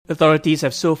Authorities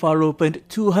have so far opened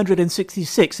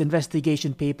 266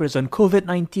 investigation papers on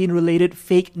COVID-19 related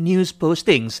fake news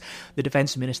postings. The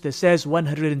Defence Minister says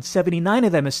 179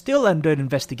 of them are still under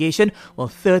investigation, while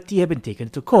 30 have been taken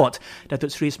to court.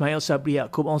 Datuk Seri Ismail Sabri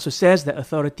Yaakob also says that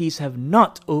authorities have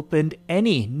not opened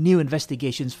any new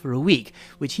investigations for a week,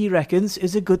 which he reckons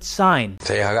is a good sign.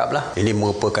 Saya haraplah ini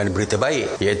merupakan berita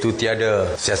baik, iaitu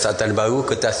tiada siasatan baru,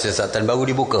 kertas siasatan baru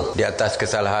dibuka di atas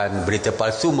kesalahan berita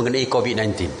palsu mengenai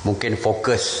COVID-19. Mungkin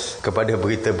fokus kepada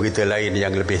berita-berita lain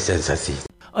yang lebih sensasi.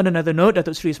 On another note,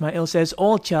 Datuk Seri Ismail says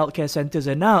all childcare centres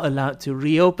are now allowed to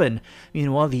reopen.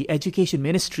 Meanwhile, the Education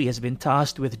Ministry has been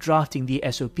tasked with drafting the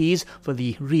SOPs for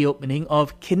the reopening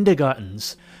of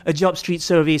kindergartens. A Job Street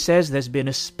survey says there's been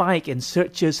a spike in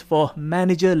searches for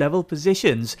manager-level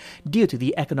positions due to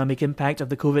the economic impact of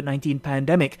the COVID-19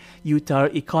 pandemic. UTAR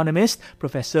economist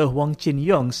Professor Wong Chin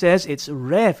Yong says it's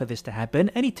rare for this to happen,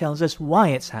 and he tells us why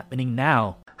it's happening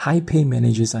now. High-pay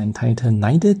managers are entitled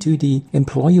neither to the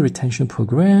Employee Retention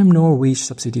Program nor Wage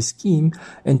Subsidy Scheme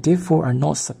and therefore are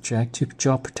not subject to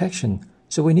job protection.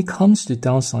 So when it comes to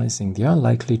downsizing, they are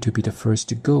likely to be the first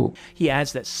to go. He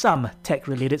adds that some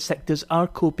tech-related sectors are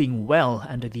coping well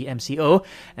under the MCO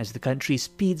as the country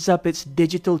speeds up its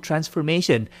digital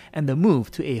transformation and the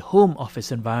move to a home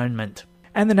office environment.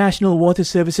 And the National Water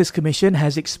Services Commission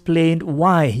has explained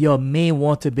why your May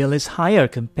water bill is higher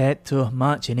compared to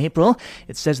March and April.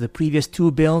 It says the previous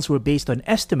two bills were based on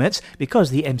estimates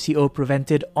because the MCO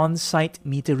prevented on-site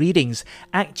meter readings.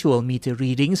 Actual meter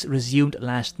readings resumed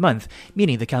last month,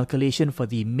 meaning the calculation for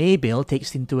the May bill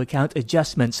takes into account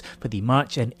adjustments for the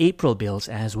March and April bills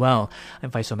as well.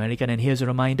 I'm Faisal American, and here's a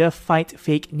reminder, fight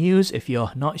fake news. If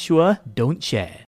you're not sure, don't share.